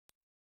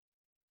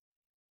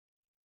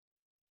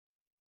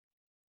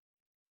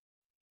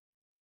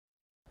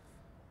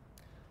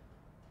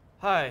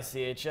Hi,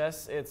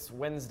 CHS. It's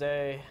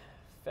Wednesday,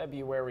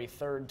 February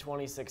 3rd,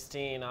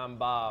 2016. I'm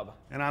Bob.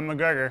 And I'm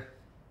McGregor.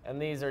 And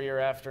these are your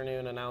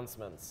afternoon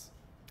announcements.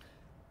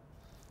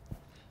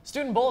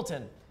 Student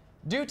Bulletin.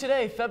 Due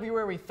today,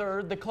 February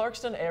 3rd, the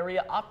Clarkston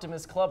Area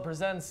Optimist Club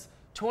presents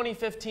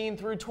 2015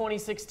 through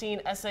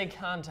 2016 essay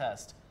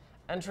contest.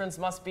 Entrants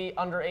must be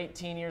under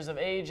 18 years of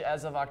age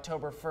as of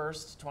October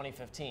 1st,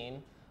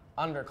 2015.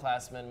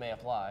 Underclassmen may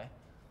apply.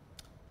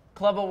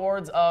 Club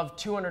awards of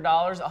 $200,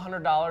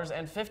 $100,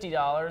 and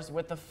 $50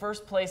 with the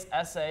first place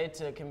essay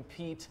to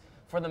compete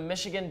for the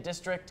Michigan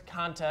District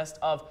Contest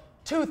of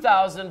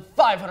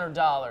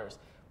 $2,500.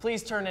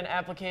 Please turn in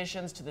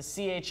applications to the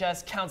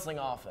CHS Counseling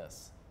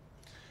Office.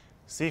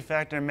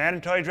 C-Factor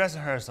mandatory dress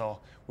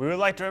rehearsal. We would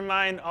like to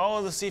remind all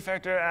of the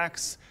C-Factor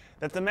acts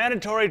that the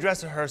mandatory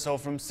dress rehearsal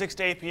from 6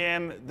 to 8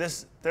 p.m.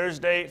 this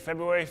Thursday,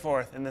 February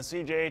 4th in the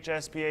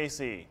CJHS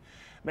PAC.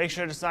 Make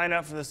sure to sign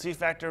up for the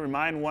C-Factor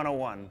Remind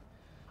 101.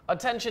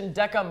 Attention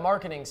DECA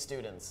marketing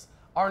students.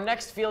 Our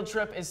next field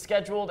trip is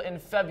scheduled in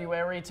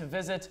February to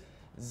visit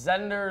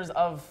Zenders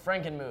of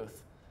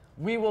Frankenmuth.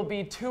 We will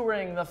be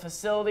touring the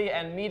facility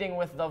and meeting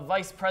with the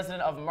Vice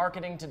President of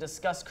Marketing to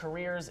discuss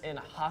careers in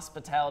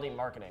hospitality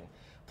marketing.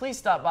 Please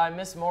stop by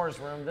Miss Moore's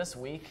room this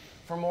week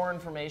for more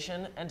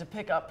information and to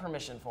pick up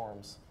permission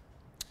forms.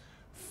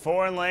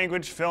 Foreign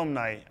language film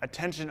night.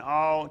 Attention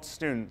all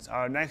students.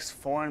 Our next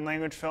foreign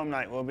language film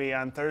night will be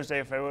on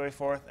Thursday, February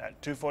 4th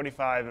at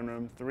 2:45 in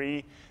room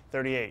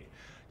 338.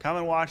 Come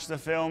and watch the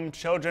film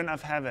Children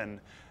of Heaven.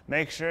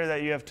 Make sure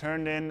that you have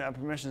turned in a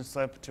permission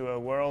slip to a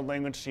world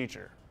language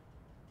teacher.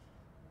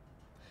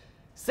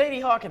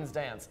 Sadie Hawkins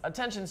Dance.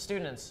 Attention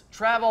students,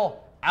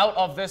 travel out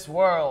of this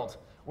world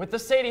with the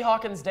Sadie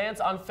Hawkins Dance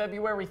on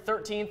February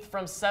 13th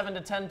from 7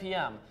 to 10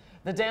 p.m.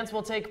 The dance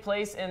will take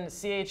place in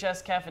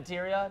CHS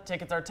Cafeteria.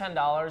 Tickets are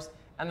 $10,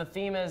 and the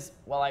theme is,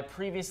 well, I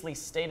previously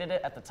stated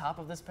it at the top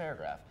of this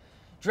paragraph.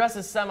 Dress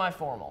is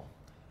semi-formal.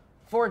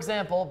 For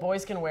example,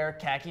 boys can wear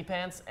khaki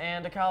pants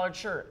and a collared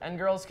shirt, and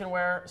girls can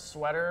wear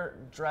sweater,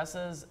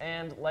 dresses,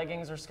 and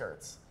leggings or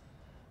skirts.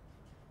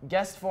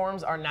 Guest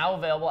forms are now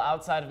available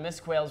outside of Miss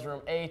Quayle's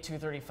room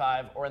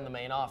A235 or in the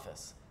main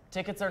office.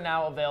 Tickets are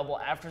now available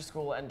after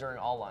school and during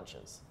all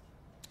lunches.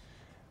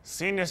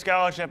 Senior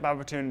Scholarship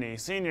Opportunity.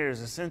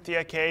 Seniors, the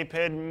Cynthia K.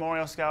 Pidd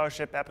Memorial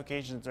Scholarship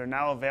applications are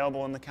now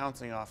available in the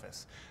counseling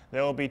office.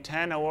 There will be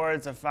 10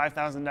 awards of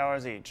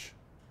 $5,000 each.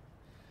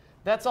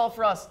 That's all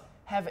for us.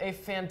 Have a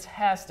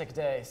fantastic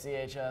day,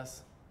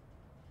 CHS.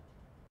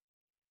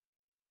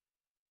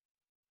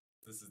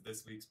 This is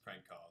this week's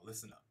prank call.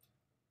 Listen up.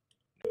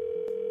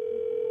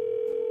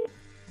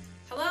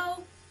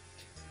 Hello?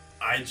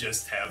 I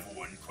just have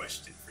one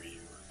question for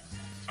you.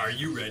 Are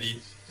you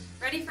ready?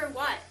 Ready for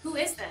what? Who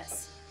is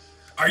this?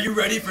 Are you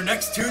ready for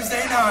next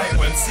Tuesday night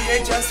when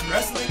CHS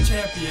wrestling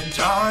champion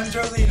John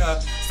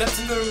Jarlina steps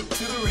into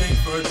the ring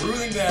for a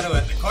grueling battle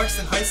at the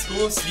Clarkston High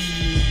School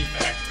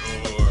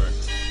C-Factor?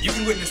 You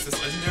can witness this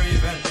legendary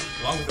event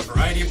along with a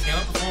variety of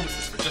talent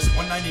performances for just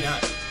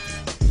 $199.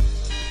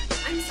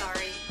 I'm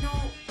sorry. No,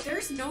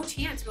 there's no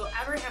chance we'll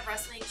ever have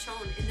wrestling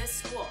shown in this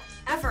school.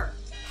 Ever.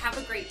 Have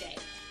a great day.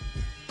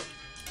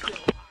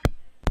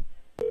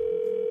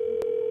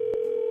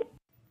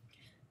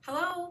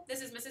 Hello,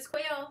 this is Mrs.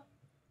 Quayle.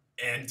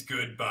 And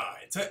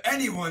goodbye to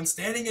anyone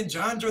standing in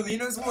John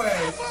Jarlina's way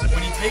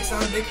when he takes on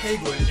Nick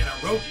Hagwood in a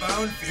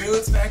rope-bound,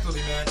 fearless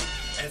faculty match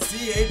at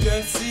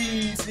CHS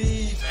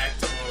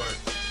C-Factor.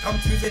 Come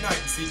Tuesday night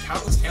and see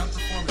countless talent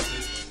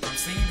performances from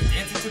singing to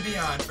dancing to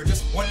beyond for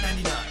just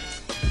 $199.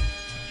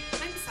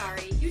 I'm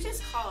sorry, you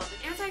just called,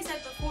 and as I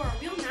said before,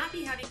 we'll not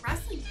be having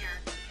wrestling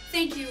here.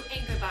 Thank you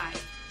and goodbye.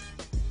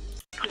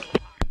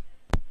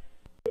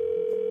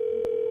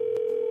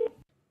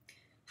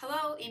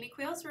 Hello, Amy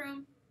Quayle's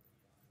room.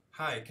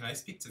 Hi, can I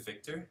speak to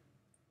Victor?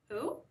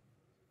 Who?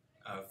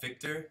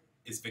 Victor?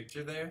 Is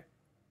Victor there?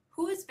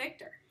 Who is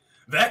Victor?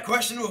 That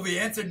question will be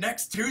answered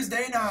next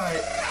Tuesday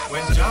night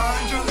when John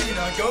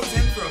Jarlina goes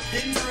in for a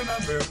pin to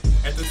remember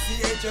at the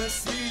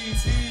CHS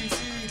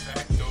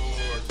C-Factor.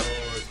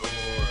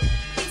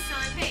 Hey,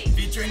 son, hey.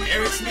 Featuring What's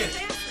Eric wrong in my Smith,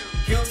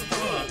 classroom? Kale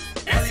Sapora,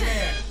 Hey, Ellie listen.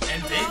 Mann,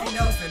 and Hello? Davey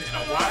Nelson in a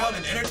Hello? wild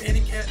and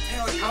entertaining talent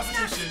Will you stop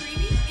competition.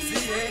 screaming in your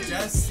classroom?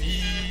 CHS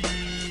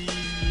C-Factor.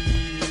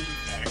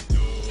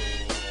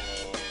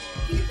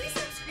 Can you please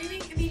stop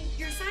screaming? I mean,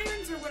 your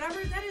sirens or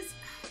whatever, that is...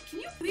 Can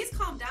you please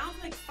calm down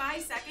for like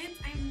 5 seconds?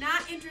 I'm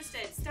not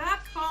interested. Stop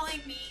calling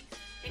me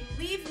and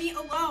leave me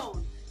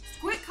alone.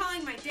 Quit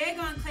calling my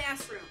daggone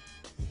classroom.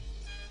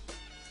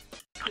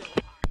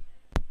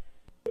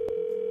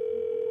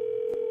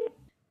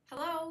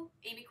 Hello,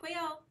 Amy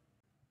Quayle.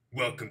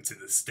 Welcome to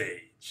the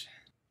stage.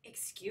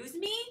 Excuse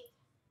me?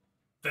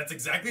 That's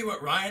exactly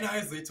what Ryan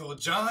Isley told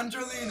John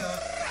Jarlina,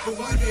 but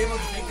will he be able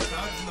to take the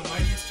crown from the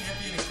mightiest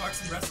champion in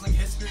Clarkston wrestling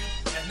history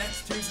at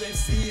next Tuesday's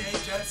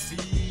CHS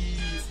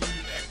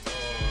C-Factor?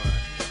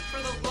 For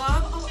the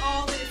love of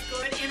all that is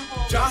good and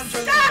holy, John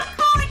Jarlina. stop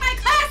calling my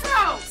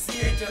classroom!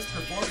 CHS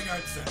Performing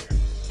Arts Center.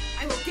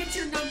 I will get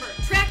your number,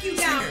 track you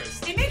down,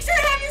 Singers. and make sure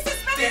to have you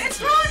suspended and Dancers.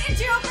 thrown in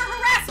jail for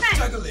harassment!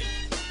 Juggling.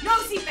 No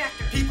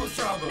C-Factor. People's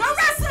troubles. No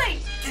wrestling.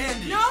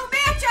 Candy. No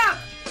matchup.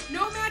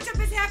 No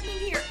matchup is happening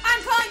here.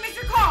 I'm calling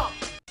Mr. Cole.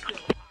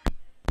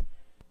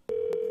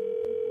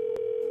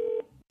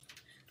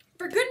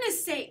 For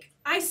goodness sake,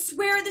 I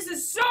swear this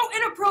is so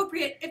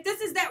inappropriate. If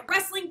this is that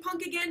wrestling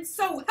punk again,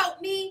 so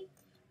help me.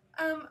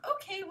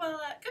 Okay, well,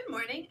 good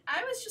morning.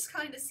 I was just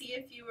calling to see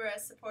if you were a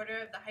supporter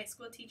of the High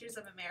School Teachers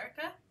of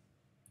America.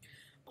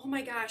 Oh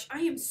my gosh, I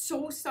am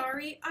so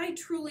sorry. I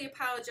truly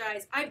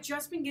apologize. I've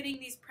just been getting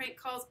these prank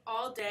calls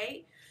all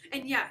day.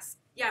 And yes,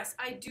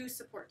 I do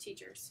support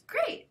teachers.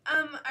 Great.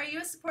 Are you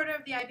a supporter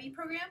of the IB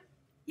program?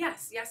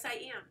 Yes, I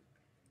am.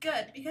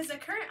 Good, because a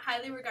current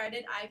highly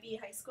regarded IB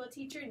high school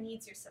teacher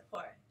needs your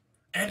support.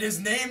 And his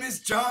name is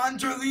John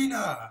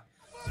Drolina.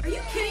 Are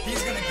you kidding me?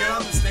 He's gonna right get now?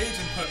 on the stage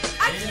and put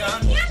I paint can't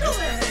on handle Mr.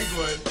 this.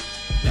 Haywood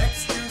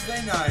next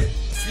Tuesday night.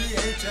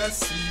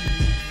 CHSC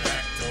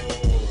Factor.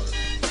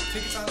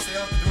 Tickets on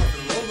sale at the door for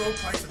the low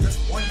price of just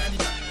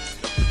 $1.99.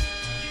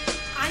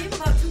 I am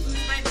about to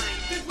lose my mind.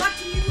 Good luck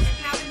to you and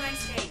have a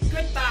nice day.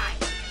 Goodbye.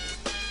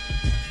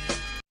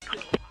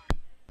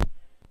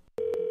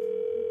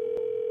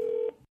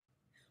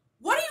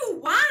 What do you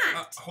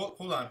want?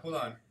 Hold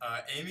on.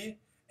 Amy,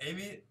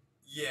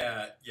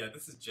 yeah,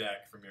 this is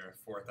Jack from your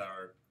 4th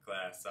hour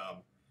class.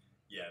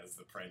 Yeah, this is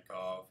a prank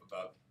call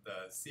about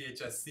the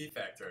CHSC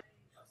Factor.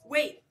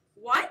 Wait,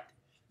 what?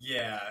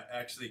 Yeah,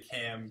 actually,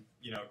 Cam,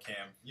 you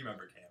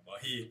remember Cam. Well,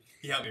 he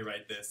helped me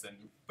write this,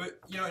 but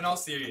in all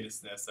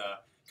seriousness,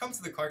 come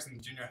to the Clarkson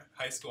Junior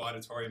High School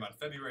Auditorium on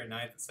February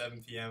 9th at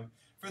 7 p.m.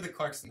 for the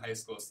Clarkson High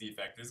School C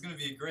Factor. It's going to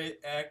be a great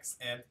act,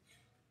 and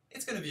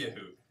it's going to be a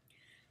hoot.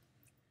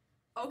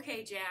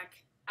 Okay,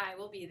 Jack, I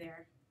will be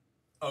there.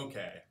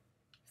 Okay,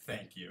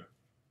 thank you.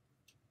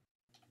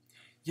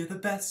 You're the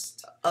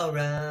best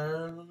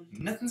around.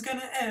 Nothing's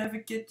gonna ever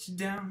get you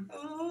down.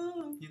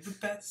 Oh, you're the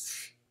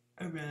best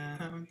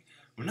around.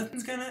 Well,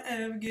 nothing's gonna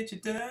ever get you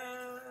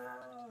down.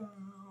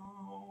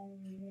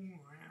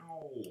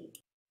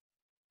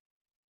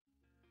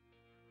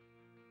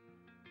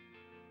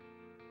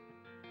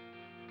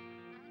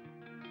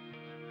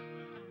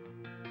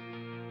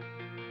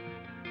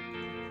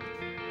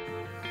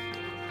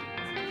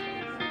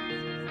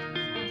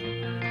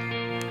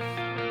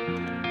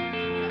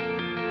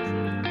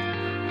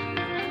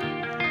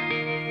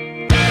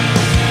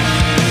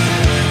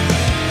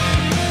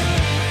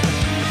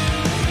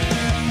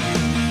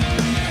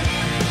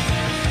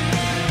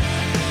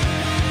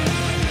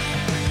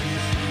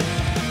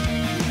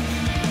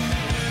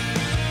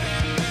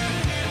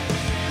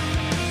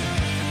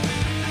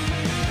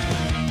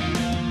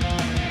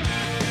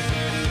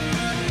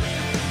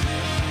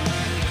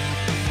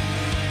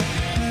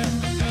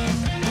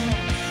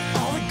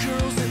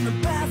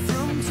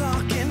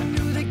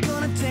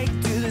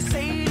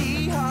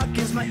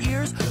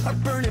 Are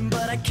burning,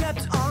 but I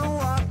kept on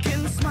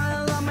walking.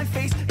 Smile on my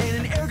face and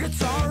an air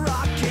guitar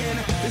rocking.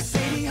 The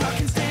Sadie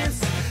Hawkins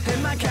dance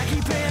and my khaki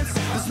pants.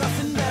 There's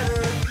nothing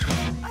better.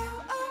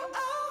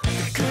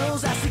 The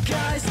girls ask the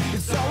guys,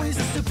 it's always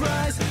a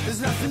surprise.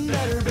 There's nothing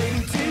better,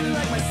 baby, do you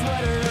like my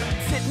sweater?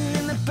 Sitting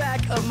in the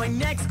back of my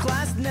next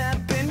class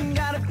napping.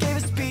 Got up, gave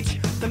a speech,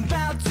 then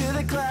bowed to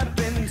the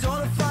clapping. Told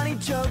a funny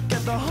joke,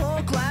 got the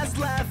whole class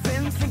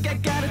laughing. Think I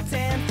got a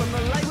tan from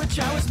the light which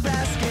I was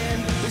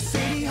basking. The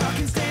Sadie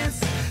Hawkins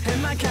dance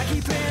and my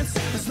khaki pants,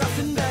 there's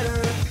nothing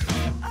better.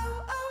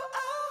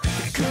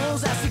 The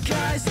girls ask the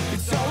guys,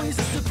 it's always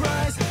a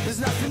surprise. There's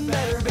nothing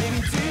better,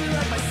 baby, do you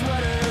like my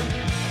sweater?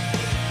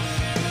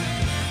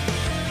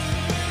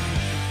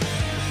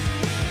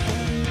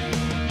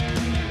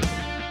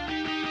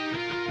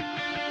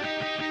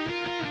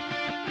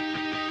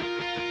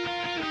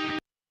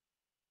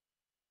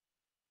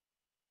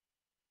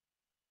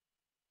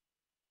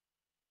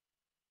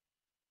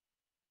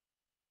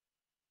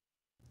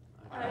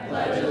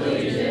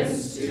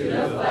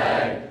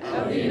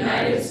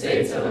 United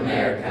States of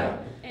America,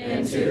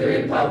 and to the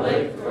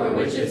republic for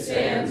which it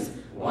stands,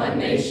 one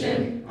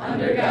nation,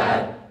 under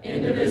God,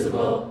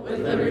 indivisible, with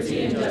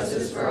liberty and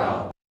justice for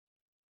all.